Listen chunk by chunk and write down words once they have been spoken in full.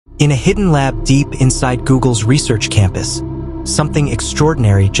In a hidden lab deep inside Google's research campus, something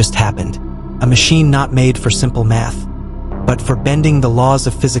extraordinary just happened. A machine not made for simple math, but for bending the laws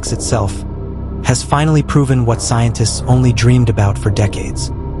of physics itself, has finally proven what scientists only dreamed about for decades.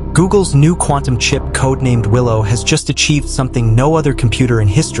 Google's new quantum chip, codenamed Willow, has just achieved something no other computer in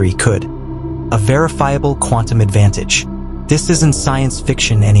history could: a verifiable quantum advantage. This isn't science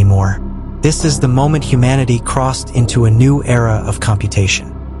fiction anymore. This is the moment humanity crossed into a new era of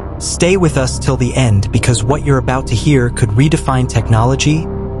computation. Stay with us till the end, because what you're about to hear could redefine technology,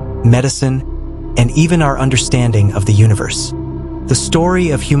 medicine, and even our understanding of the universe. The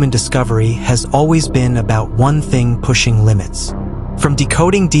story of human discovery has always been about one thing pushing limits. From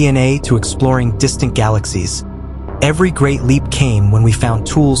decoding DNA to exploring distant galaxies, every great leap came when we found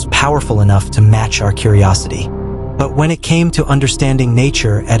tools powerful enough to match our curiosity. But when it came to understanding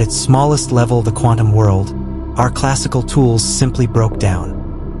nature at its smallest level, the quantum world, our classical tools simply broke down.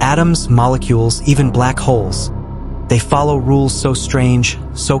 Atoms, molecules, even black holes, they follow rules so strange,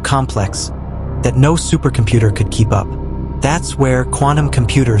 so complex, that no supercomputer could keep up. That's where quantum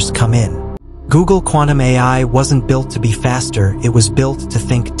computers come in. Google Quantum AI wasn't built to be faster, it was built to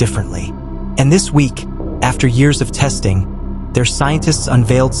think differently. And this week, after years of testing, their scientists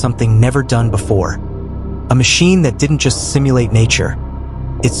unveiled something never done before. A machine that didn't just simulate nature,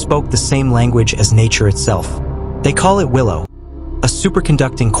 it spoke the same language as nature itself. They call it Willow, a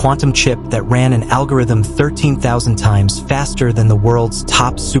superconducting quantum chip that ran an algorithm 13,000 times faster than the world's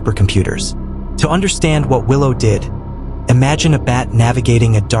top supercomputers. To understand what Willow did, imagine a bat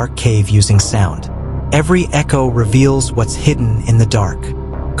navigating a dark cave using sound. Every echo reveals what's hidden in the dark.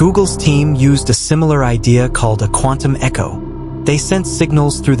 Google's team used a similar idea called a quantum echo. They sent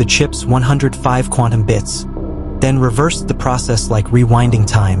signals through the chip's 105 quantum bits, then reversed the process like rewinding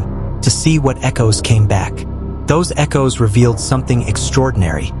time to see what echoes came back. Those echoes revealed something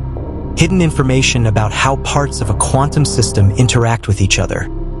extraordinary: hidden information about how parts of a quantum system interact with each other.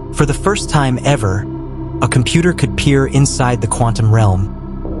 For the first time ever, a computer could peer inside the quantum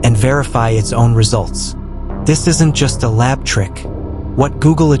realm and verify its own results. This isn't just a lab trick. What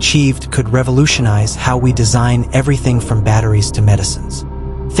Google achieved could revolutionize how we design everything from batteries to medicines.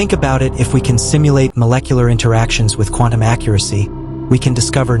 Think about it: if we can simulate molecular interactions with quantum accuracy, we can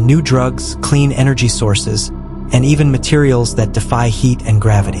discover new drugs, clean energy sources, and even materials that defy heat and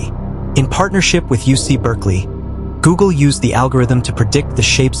gravity. In partnership with UC Berkeley, Google used the algorithm to predict the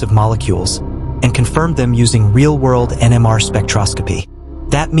shapes of molecules and confirmed them using real-world NMR spectroscopy.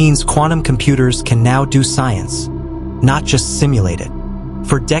 That means quantum computers can now do science, not just simulate it.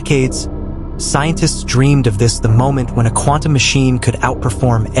 For decades, scientists dreamed of this: the moment when a quantum machine could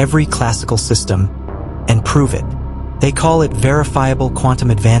outperform every classical system and prove it. They call it verifiable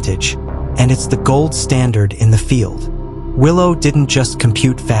quantum advantage, and it's the gold standard in the field. Willow didn't just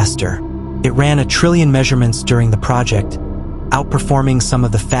compute faster. It ran 1 trillion measurements during the project, outperforming some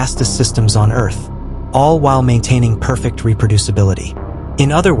of the fastest systems on Earth, all while maintaining perfect reproducibility.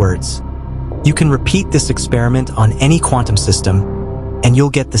 In other words, you can repeat this experiment on any quantum system, and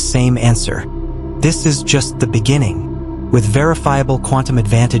you'll get the same answer. This is just the beginning. With verifiable quantum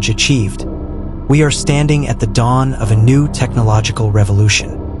advantage achieved, we are standing at the dawn of a new technological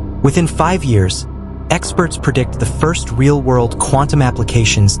revolution. Within 5 years, experts predict the first real-world quantum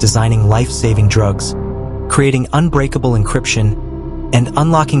applications, designing life-saving drugs, creating unbreakable encryption, and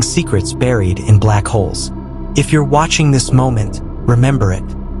unlocking secrets buried in black holes. If you're watching this moment, remember it,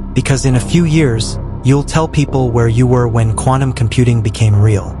 because in a few years, you'll tell people where you were when quantum computing became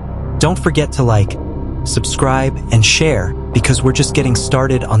real. Don't forget to like, subscribe, and share, because we're just getting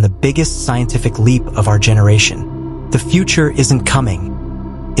started on the biggest scientific leap of our generation. The future isn't coming.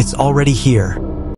 It's already here.